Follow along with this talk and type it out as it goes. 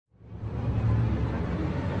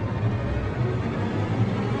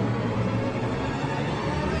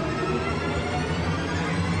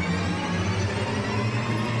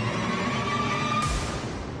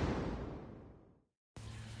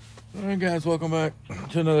Alright guys, welcome back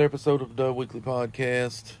to another episode of the Weekly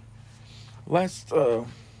Podcast. Well,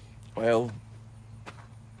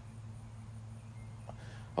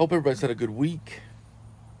 hope everybody's had a good week.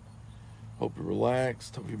 Hope you're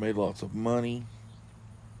relaxed. Hope you made lots of money.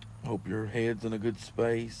 Hope your head's in a good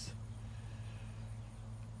space.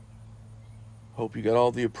 Hope you got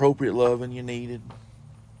all the appropriate loving you needed.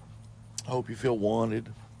 Hope you feel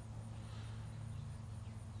wanted.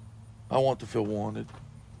 I want to feel wanted.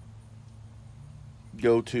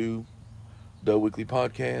 Go to The Weekly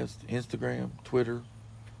Podcast, Instagram, Twitter,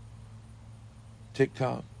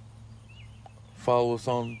 TikTok. Follow us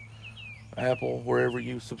on Apple, wherever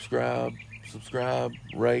you subscribe,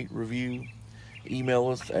 rate, review. Email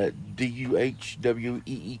us at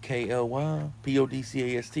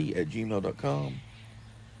duhweeklypodcast@gmail.com.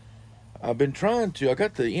 I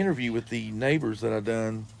got the interview with the neighbors that I've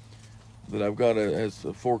done, that I've got as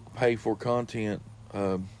pay for content.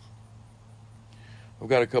 I've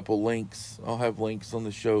got a couple links. I'll have links on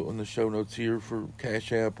the show notes here for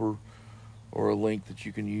Cash App or a link that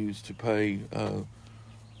you can use to pay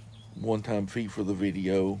one-time fee for the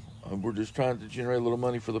video. We're just trying to generate a little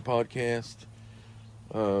money for the podcast.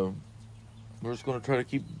 We're just going to try to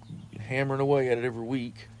keep hammering away at it every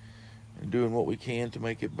week and doing what we can to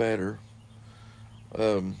make it better.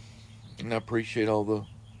 And I appreciate all the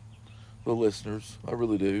listeners. I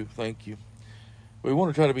really do. Thank you. We want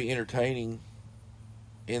to try to be entertaining.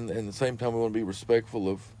 And at the same time, we want to be respectful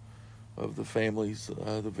of the families,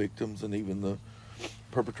 the victims, and even the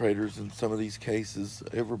perpetrators in some of these cases.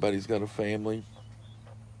 Everybody's got a family,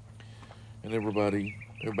 and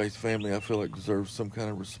everybody's family, I feel like, deserves some kind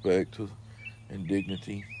of respect and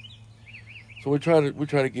dignity. So we try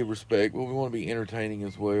to give respect, but we want to be entertaining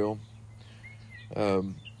as well. The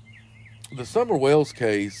Summer Wells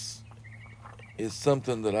case is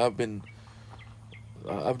something that I've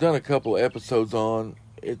done a couple of episodes on.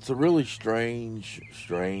 It's a really strange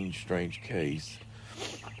case.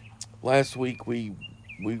 Last week we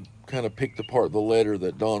kind of picked apart the letter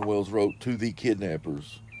that Dawn Wells wrote to the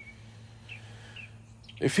kidnappers.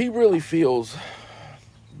 If he really feels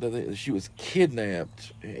that she was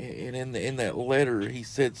kidnapped, and in that letter he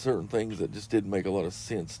said certain things that just didn't make a lot of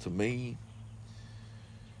sense to me.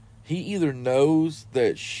 He either knows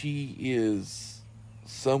that she is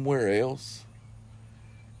somewhere else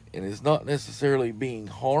and is not necessarily being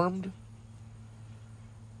harmed,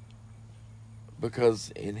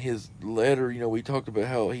 because in his letter, we talked about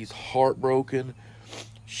how he's heartbroken.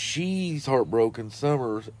 She's heartbroken,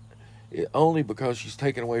 Summer, only because she's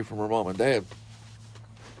taken away from her mom and dad.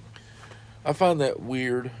 I find that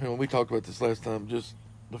weird, and we talked about this last time, just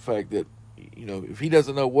the fact that, if he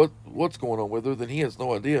doesn't know what's going on with her, then he has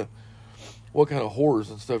no idea what kind of horrors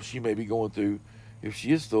and stuff she may be going through if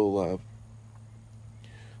she is still alive.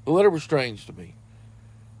 The letter was strange to me.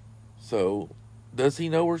 So, does he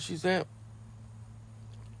know where she's at?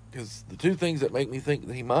 Because the two things that make me think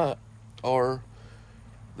that he might are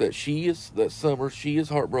that Summer, she is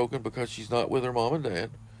heartbroken because she's not with her mom and dad,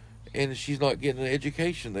 and she's not getting an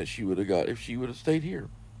education that she would have got if she would have stayed here.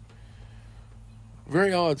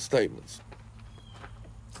 Very odd statements.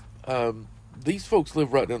 These folks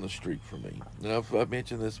live right down the street from me, and I've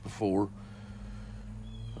mentioned this before.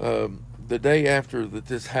 The day after that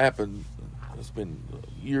this happened, it's been a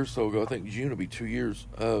year or so ago, I think June will be 2 years,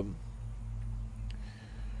 Dawn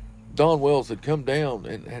Wells had come down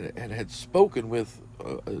and had spoken with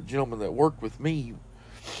a gentleman that worked with me,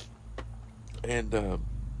 and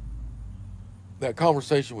that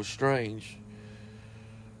conversation was strange,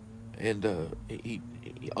 and he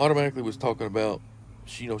automatically was talking about,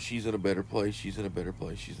 she's in a better place, she's in a better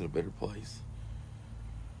place, she's in a better place.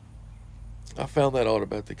 I found that odd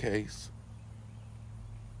about the case.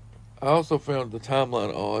 I also found the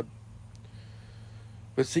timeline odd.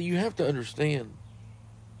 But see, you have to understand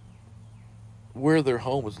where their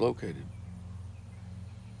home is located.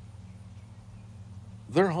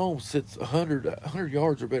 Their home sits 100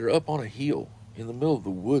 yards or better up on a hill in the middle of the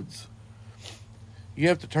woods. You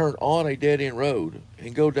have to turn on a dead-end road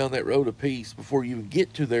and go down that road a piece before you even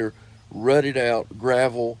get to their rutted out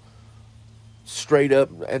gravel, straight up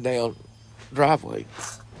and down driveway.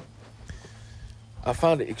 I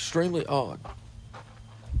find it extremely odd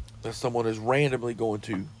that someone is randomly going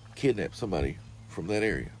to kidnap somebody from that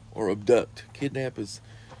area, or abduct. Kidnap is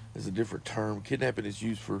a different term. Kidnapping is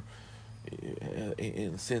used for,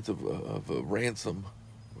 in the sense of a ransom.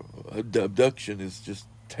 Abduction is just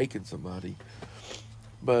taking somebody.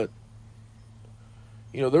 But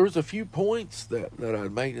there was a few points that I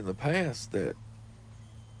made in the past that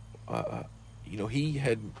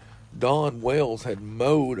Dawn Wells had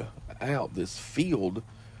mowed out this field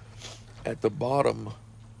at the bottom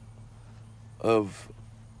of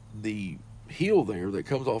the hill there that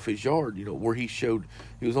comes off his yard, where he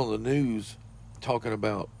was on the news talking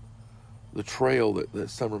about the trail that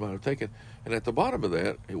Summer might have taken. And at the bottom of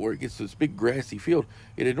that, where it gets to this big grassy field,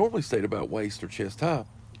 it had normally stayed about waist or chest high.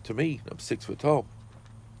 To me, I'm 6 foot tall.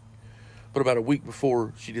 But about a week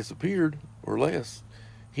before she disappeared, or less,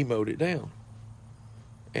 he mowed it down.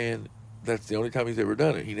 And that's the only time he's ever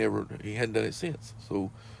done it. He hadn't done it since.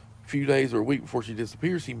 So a few days or a week before she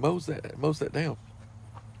disappears, he mows that down.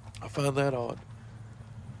 I find that odd.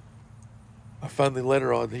 I find the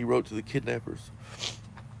letter odd that he wrote to the kidnappers.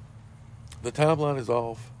 The timeline is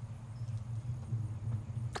off.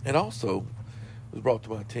 And also, it was brought to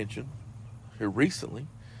my attention here recently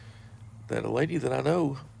that a lady that I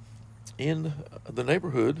know in the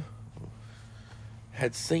neighborhood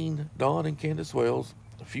had seen Dawn and Candace Wells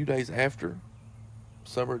a few days after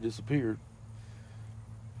Summer disappeared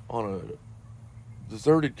on a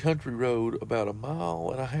deserted country road about 1.5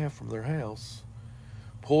 miles from their house,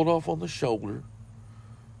 pulled off on the shoulder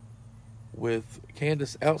with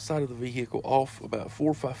Candace outside of the vehicle, off about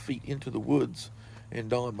 4 or 5 feet into the woods, and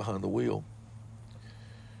Dawn behind the wheel.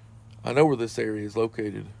 I know where this area is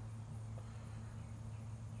located.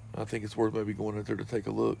 I think it's worth maybe going out there to take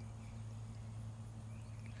a look.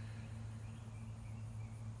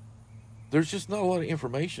 There's just not a lot of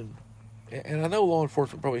information. And I know law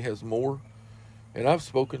enforcement probably has more. And I've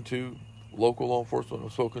spoken to local law enforcement,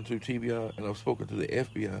 I've spoken to TBI, and I've spoken to the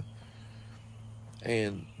FBI.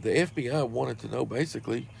 And the FBI wanted to know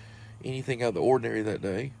basically anything out of the ordinary that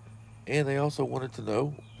day. And they also wanted to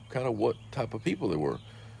know kind of what type of people they were.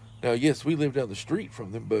 Now, yes, we live down the street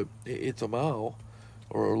from them, but it's 1 mile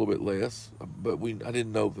or a little bit less. But I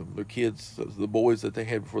didn't know them. The kids, the boys that they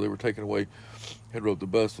had before they were taken away, had rode the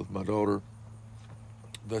bus with my daughter.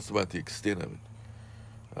 That's about the extent of it.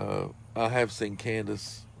 I have seen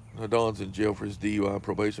Candace. Dawn's in jail for his DUI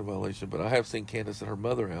probation violation, but I have seen Candace and her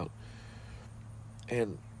mother out.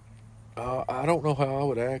 And I don't know how I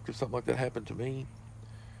would act if something like that happened to me.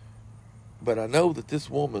 But I know that this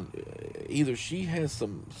woman, either she has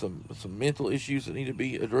some mental issues that need to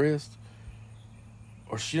be addressed,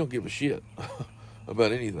 or she don't give a shit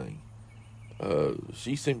about anything.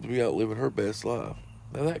 She seemed to be out living her best life.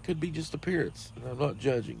 Now that could be just appearance, and I'm not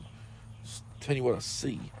judging. Just telling you what I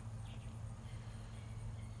see.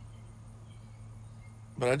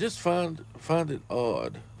 But I just find it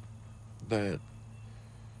odd that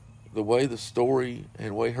the way the story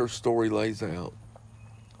and way her story lays out,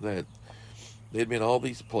 that they'd been all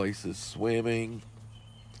these places, swimming,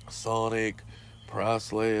 Sonic,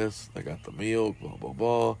 Priceless, they got the milk, blah, blah,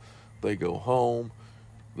 blah. They go home.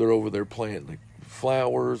 They're over there planting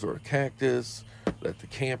flowers or a cactus at the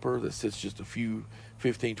camper that sits just a few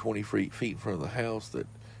 15, 20 feet in front of the house that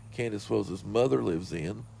Candace Wells' mother lives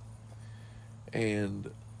in.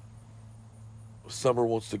 And Summer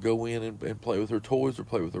wants to go in and play with her toys or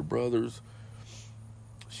play with her brothers.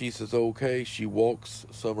 She says, okay. She walks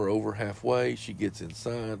Summer over halfway. She gets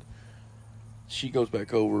inside. She goes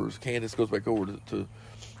back over. Candace goes back over to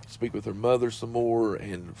speak with her mother some more.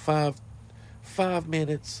 And five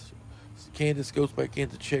minutes, Candace goes back in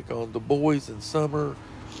to check on the boys and Summer.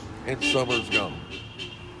 And Summer's gone.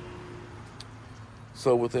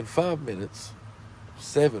 So within 5 minutes,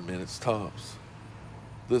 7 minutes tops,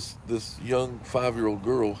 this young 5-year-old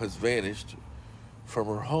girl has vanished from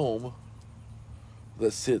her home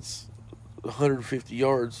that sits 150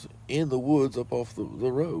 yards in the woods up off the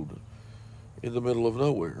road in the middle of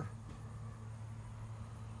nowhere.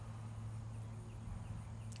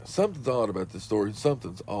 Something's odd about this story.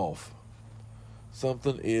 Something's off.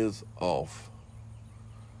 Something is off.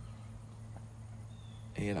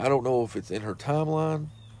 And I don't know if it's in her timeline.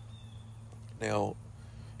 Now,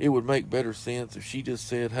 it would make better sense if she just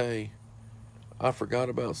said, hey, I forgot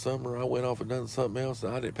about Summer. I went off and done something else,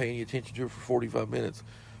 and I didn't pay any attention to her for 45 minutes.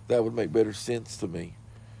 That would make better sense to me.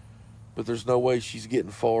 But there's no way she's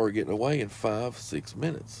getting far or getting away in 5-6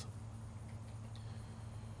 minutes.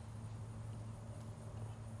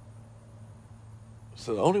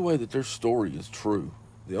 So the only way that their story is true,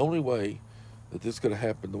 the only way that this could have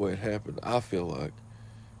happened the way it happened, I feel like,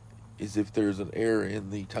 is if there's an error in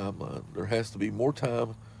the timeline. There has to be more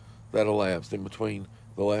time that elapsed in between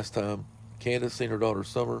the last time Candace seen her daughter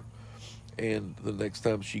Summer and the next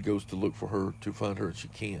time she goes to look for her to find her and she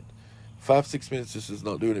can't. 5-6 minutes just is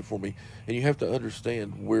not doing it for me. And you have to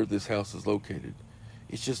understand where this house is located.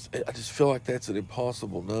 I just feel like that's an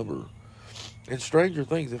impossible number. And stranger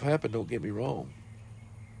things have happened, don't get me wrong.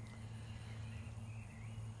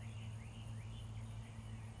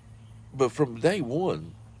 But from day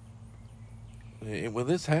one, and when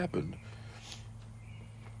this happened,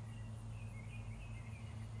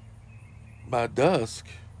 by dusk,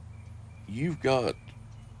 you've got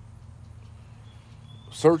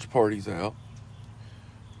search parties out.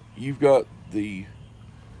 You've got the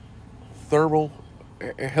thermal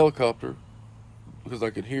helicopter, because I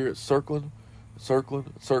could hear it circling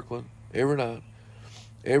every night,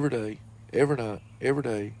 every day, every night, every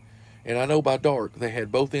day. And I know by dark they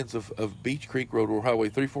had both ends of Beach Creek Road or Highway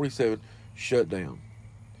 347 shut down,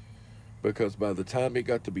 because by the time it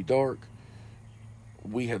got to be dark,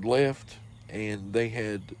 we had left and they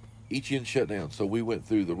had each end shut down. So we went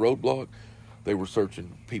through the roadblock. They were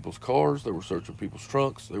searching people's cars. They were searching people's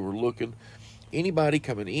trunks. They were looking. Anybody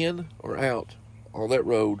coming in or out on that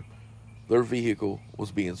road, their vehicle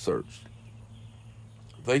was being searched.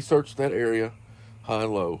 They searched that area high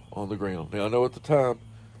and low on the ground. Now, I know at the time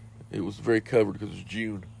it was very covered because it was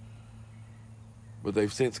June. But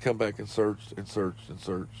they've since come back and searched and searched and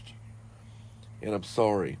searched. And I'm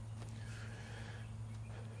sorry,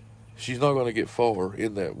 she's not going to get far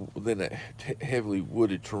in that heavily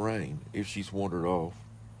wooded terrain if she's wandered off.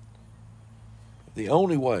 The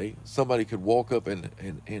only way somebody could walk up and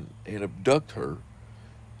abduct her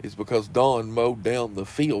is because Don mowed down the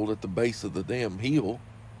field at the base of the damn hill.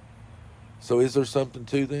 So is there something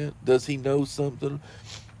to that? Does he know something?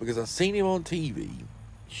 Because I seen him on TV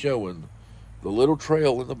showing the little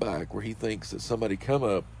trail in the back where he thinks that somebody come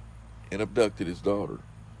up and abducted his daughter.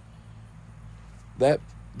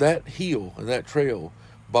 That hill and that trail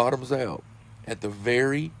bottoms out at the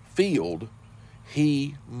very field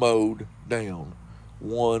he mowed down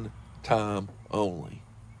one time only.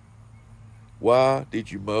 Why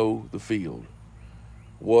did you mow the field?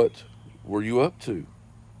 What were you up to?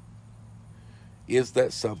 Is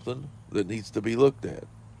that something that needs to be looked at?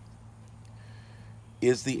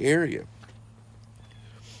 Is the area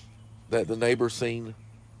that the neighbor seen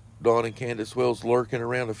Don and Candace Wells lurking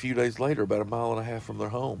around a few days later, about 1.5 miles from their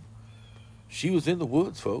home? She was in the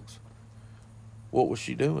woods, folks. What was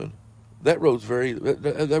she doing? That road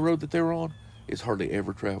that they were on is hardly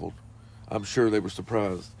ever traveled. I'm sure they were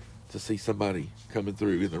surprised to see somebody coming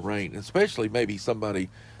through in the rain, especially maybe somebody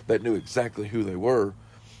that knew exactly who they were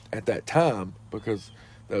at that time, because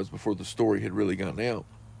that was before the story had really gotten out.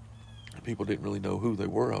 People didn't really know who they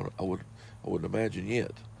were. I wouldn't imagine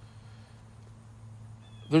yet.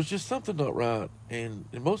 There's just something not right, and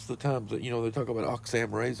most of the times that they talk about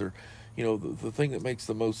oxam razor, the thing that makes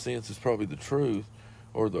the most sense is probably the truth,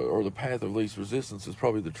 or the path of least resistance is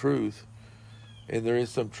probably the truth, and there is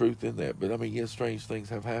some truth in that. But I mean, yes, strange things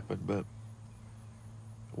have happened. But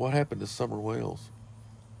what happened to Summer Wells?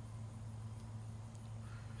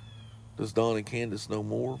 Does Don and Candace know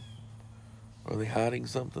more? Are they hiding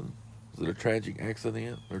something? Is it a tragic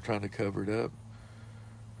accident? They're trying to cover it up?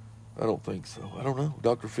 I don't think so. I don't know.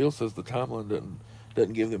 Dr. Phil says the timeline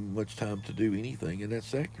doesn't give them much time to do anything, and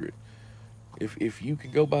that's accurate. If you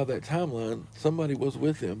can go by that timeline, somebody was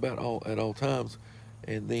with them at all times,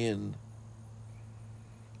 and then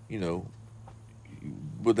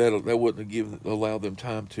but that wouldn't allow them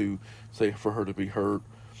time to say for her to be hurt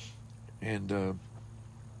and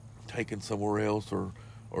taken somewhere else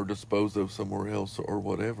or disposed of somewhere else or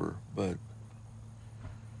whatever. But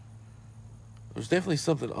there's definitely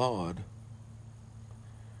something odd,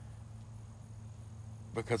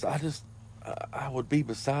 because I would be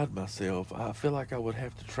beside myself. I feel like I would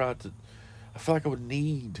have to I feel like I would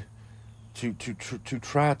need to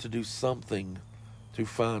try to do something to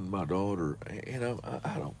find my daughter. And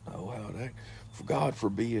I don't know how to act. God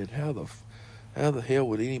forbid, how the hell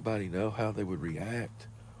would anybody know how they would react?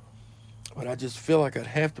 But I just feel like I'd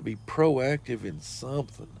have to be proactive in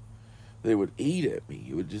something that would eat at me.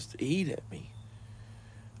 It would just eat at me.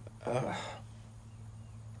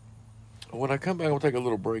 When I come back, I'll take a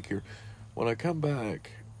little break here. When I come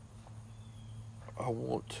back, I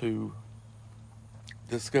want to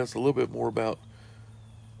discuss a little bit more about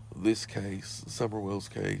this case, Summer Wells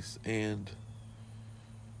case, and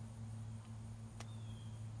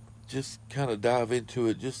just kind of dive into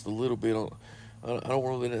it just a little bit. I don't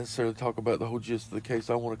want to necessarily talk about the whole gist of the case.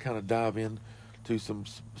 I want to kind of dive into some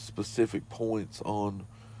specific points on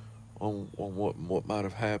what might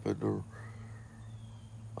have happened, or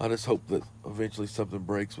I just hope that eventually something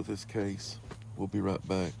breaks with this case. We'll be right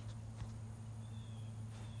back.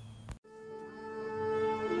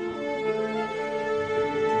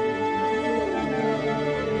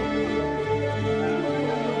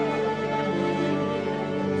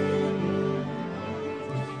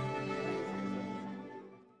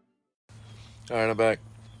 All right, I'm back.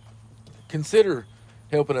 Consider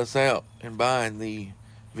helping us out and buying the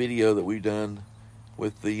video that we've done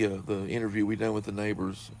with the interview we done with the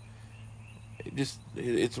neighbors,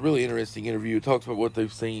 it's a really interesting interview. It talks about what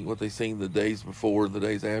they've seen the days before and the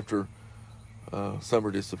days after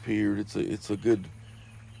Summer disappeared. It's a good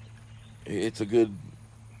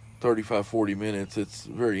 35, 40 minutes. It's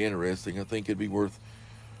very interesting. I think it'd be worth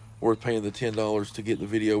paying the $10 to get the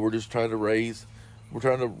video. We're trying to raise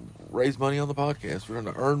money on the podcast. We're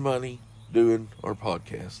trying to earn money doing our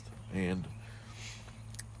podcast. And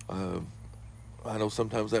I know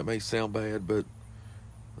sometimes that may sound bad, but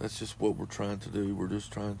that's just what we're trying to do. We're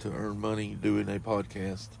just trying to earn money doing a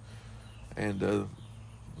podcast. And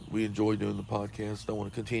we enjoy doing the podcast. I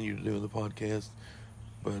want to continue doing the podcast,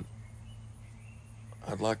 but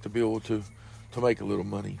I'd like to be able to make a little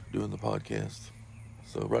money doing the podcast.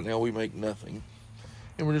 So right now we make nothing,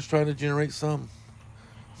 and we're just trying to generate some.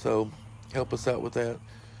 So help us out with that.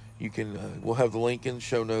 You can, we'll have the link in the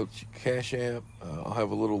show notes, Cash App. I'll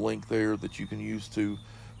have a little link there that you can use to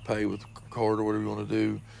pay with a card or whatever you want to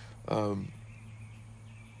do.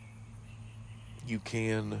 You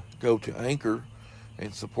can go to Anchor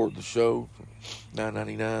and support the show,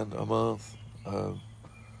 $9.99 a month. A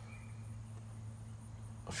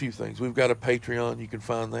few things. We've got a Patreon. You can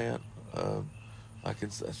find that. I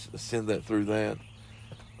can send that through that.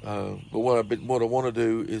 But what I want to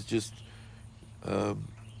do is just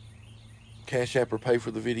Cash App or pay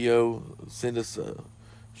for the video.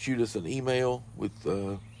 Shoot us an email with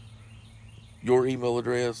your email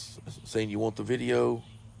address saying you want the video,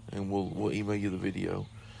 and we'll email you the video.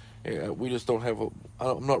 We just don't have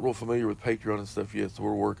I'm not real familiar with Patreon and stuff yet, so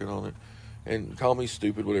we're working on it. And call me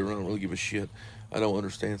stupid, whatever. I don't really give a shit. I don't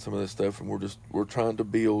understand some of that stuff, and we're trying to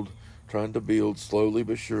build slowly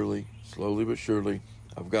but surely.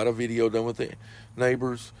 I've got a video done with the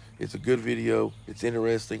neighbors. It's a good video. It's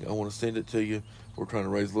interesting. I want to send it to you. We're trying to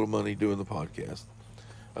raise a little money doing the podcast.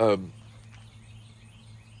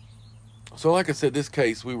 So like I said, this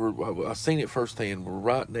case, I seen it firsthand. We're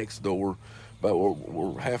right next door, but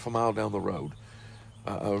we're half a mile down the road.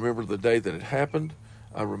 I remember the day that it happened.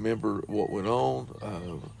 I remember what went on.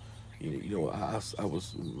 I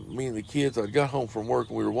was, me and the kids, I got home from work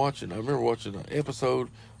and I remember watching an episode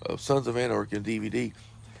of Sons of Anarchy on DVD.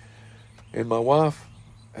 And my wife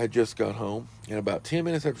had just got home, and about 10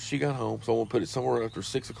 minutes after she got home, so I'm going to put it somewhere after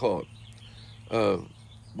 6 o'clock,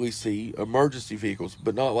 we see emergency vehicles,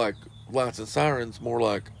 but not like lights and sirens, more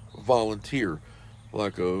like volunteer,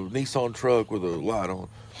 like a Nissan truck with a light on.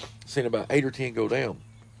 Seen about 8 or 10 go down.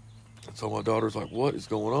 And so my daughter's like, what is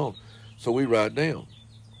going on? So we ride down,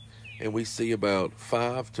 and we see about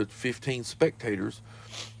 5 to 15 spectators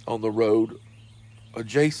on the road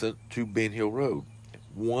adjacent to Ben Hill Road.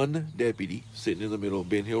 One deputy sitting in the middle of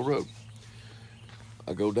Ben Hill Road.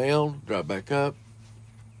 I go down, drive back up,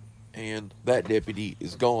 and that deputy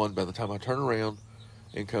is gone by the time I turn around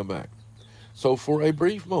and come back. So for a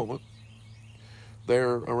brief moment, there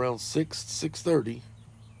around 6:30,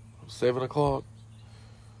 7 o'clock,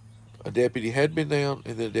 a deputy had been down,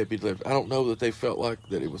 and then a deputy left. I don't know that they felt like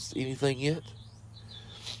that it was anything yet,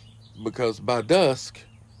 because by dusk,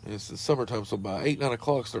 it's the summertime, so by 8, 9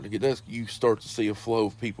 o'clock, starting to get dusk, you start to see a flow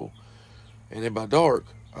of people. And then by dark,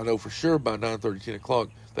 I know for sure by 9:30, 10 o'clock,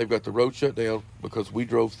 they've got the road shut down because we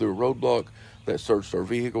drove through a roadblock that searched our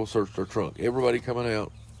vehicle, searched our trunk. Everybody coming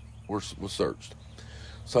out was searched.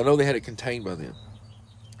 So I know they had it contained by then.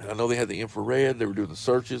 And I know they had the infrared. They were doing the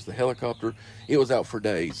searches, the helicopter. It was out for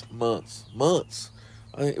days, months.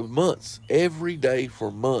 It was months. Every day for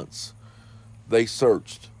months, they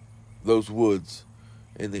searched those woods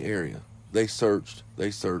in the area. They searched.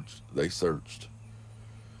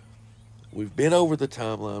 We've been over the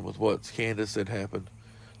timeline with what Candace had happened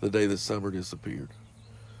the day that Summer disappeared.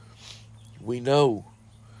 We know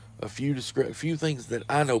a few things that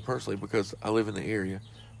I know personally because I live in the area,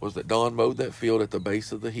 was that Don mowed that field at the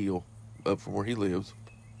base of the hill up from where he lives.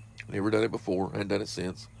 Never done it before, hadn't done it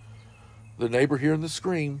since. The neighbor hearing the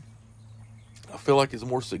scream, I feel like is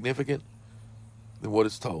more significant than what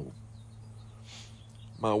is told.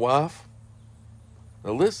 My wife,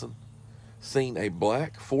 now listen, seen a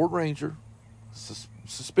black Ford Ranger,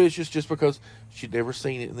 suspicious just because she'd never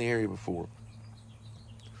seen it in the area before.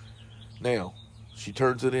 Now, she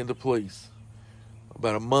turns it into police.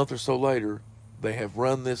 About a month or so later, they have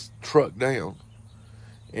run this truck down,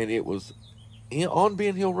 and it was on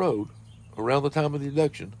Ben Hill Road around the time of the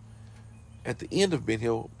abduction, at the end of Ben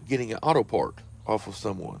Hill, getting an auto part off of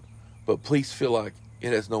someone. But police feel like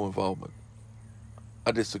it has no involvement.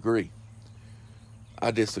 I disagree.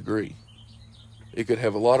 It could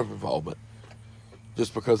have a lot of involvement.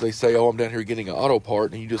 Just because they say, oh, I'm down here getting an auto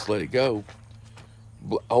part, and you just let it go.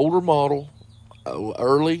 Older model,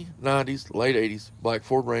 early 90s, late 80s, black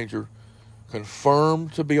Ford Ranger,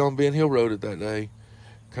 confirmed to be on Ben Hill Road at that day,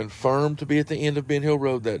 confirmed to be at the end of Ben Hill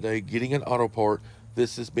Road that day, getting an auto part.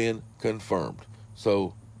 This has been confirmed.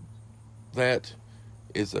 So that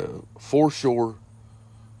is a for sure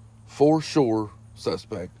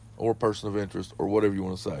suspect or person of interest or whatever you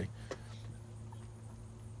want to say.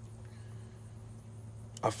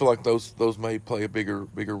 I feel like those may play a bigger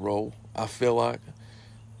role. I feel like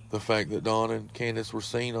the fact that Dawn and Candace were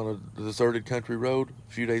seen on a deserted country road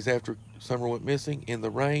a few days after Summer went missing in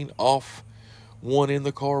the rain, off, one in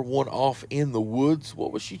the car, one off in the woods.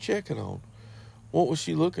 What was she checking on? What was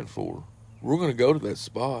she looking for? We're going to go to that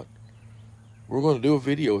spot. We're going to do a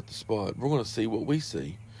video at the spot. We're going to see what we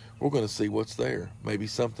see. We're going to see what's there. Maybe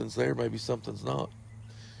something's there, maybe something's not.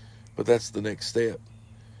 But that's the next step,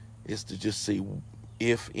 is to just see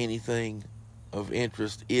if anything of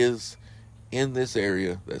interest is in this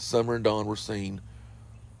area that Summer and Dawn were seen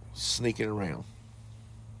sneaking around.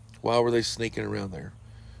 Why were they sneaking around there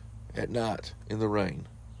at night in the rain?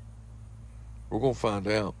 We're going to find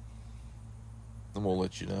out. I'm going to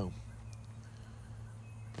let you know.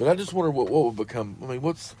 But I just wonder what would become, I mean,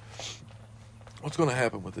 what's going to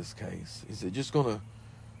happen with this case? Is it just going to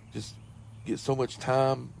just get so much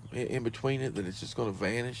time in between it that it's just going to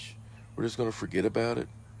vanish? We're just going to forget about it?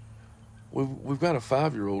 We've got a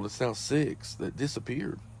 5-year-old that's now 6 that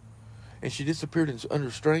disappeared. And she disappeared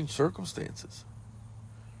under strange circumstances.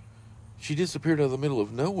 She disappeared out of the middle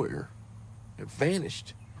of nowhere. It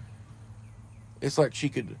vanished. It's like she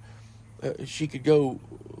could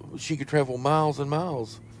travel miles and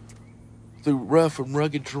miles through rough and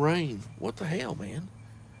rugged terrain. What the hell, man?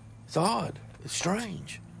 It's odd. It's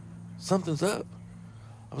strange. Something's up.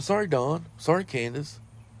 I'm sorry, Dawn. Sorry, Candace.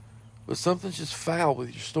 But something's just foul with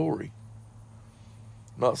your story.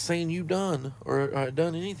 I'm not saying you done or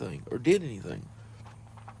done anything or did anything.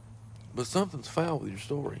 But something's foul with your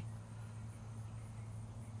story.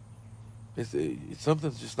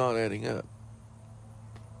 Something's just not adding up.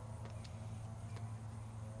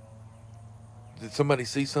 Did somebody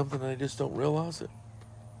see something and they just don't realize it?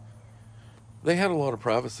 They had a lot of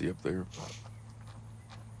privacy up there.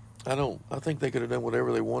 I think they could have done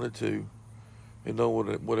whatever they wanted to and no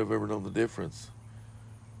one would have ever known the difference.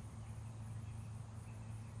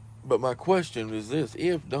 But my question is this: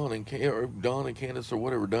 if Dawn and Candace or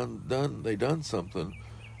whatever done something,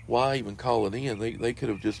 why even call it in? They could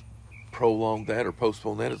have just prolonged that or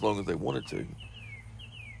postponed that as long as they wanted to.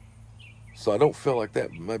 So I don't feel like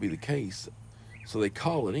that might be the case. So they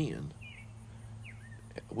call it in.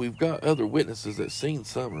 We've got other witnesses that seen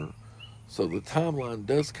Summer, so the timeline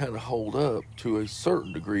does kind of hold up to a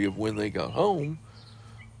certain degree of when they got home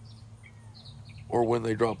or when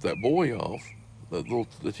they dropped that boy off.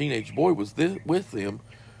 The teenage boy was with them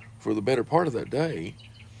for the better part of that day,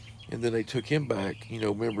 and then they took him back. You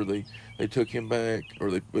know, remember they took him back,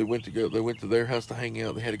 or they went to their house to hang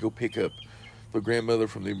out. They had to go pick up the grandmother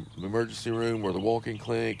from the emergency room or the walk-in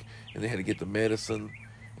clinic, and they had to get the medicine,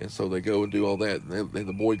 and so they go and do all that, and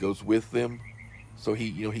the boy goes with them, so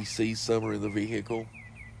he sees Summer in the vehicle.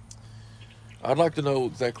 I'd like to know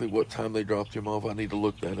exactly what time they dropped him off. I need to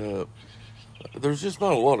look that up. There's just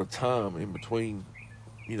not a lot of time in between,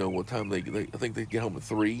 what time they I think they get home at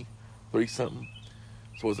 3 something.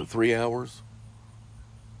 So was it 3 hours?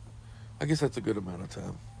 I guess that's a good amount of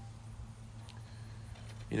time.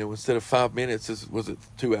 Instead of 5 minutes, was it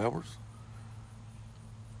 2 hours?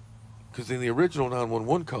 Because in the original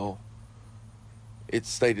 911 call, it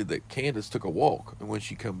stated that Candace took a walk, and when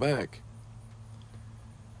she come back,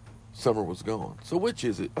 Summer was gone. So which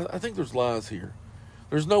is it? I think there's lies here.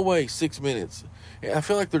 There's no way 6 minutes. I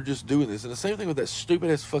feel like they're just doing this. And the same thing with that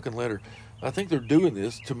stupid-ass fucking letter. I think they're doing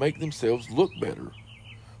this to make themselves look better.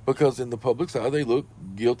 Because in the public's eye, they look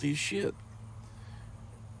guilty as shit.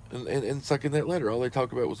 And it's like in that letter, all they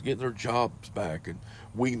talked about was getting their jobs back. And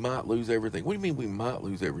we might lose everything. What do you mean we might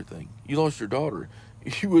lose everything? You lost your daughter.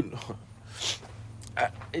 You wouldn't...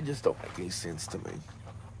 It just don't make any sense to me.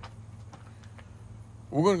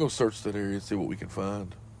 We're going to go search that area and see what we can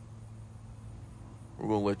find. We're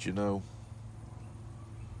going to let you know.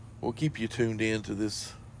 We'll keep you tuned in to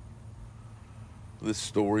this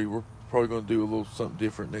story. We're probably going to do a little something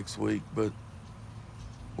different next week, but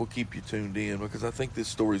we'll keep you tuned in because I think this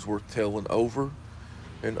story is worth telling over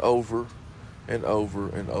and over and over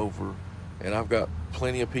and over. And I've got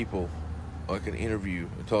plenty of people I can interview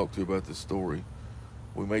and talk to about this story.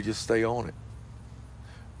 We may just stay on it.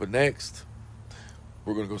 But next,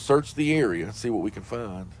 we're going to go search the area and see what we can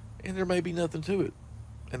find. And there may be nothing to it.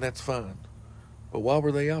 And that's fine. But why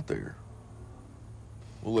were they out there?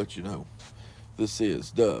 We'll let you know. This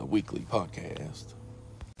is the Weekly Podcast.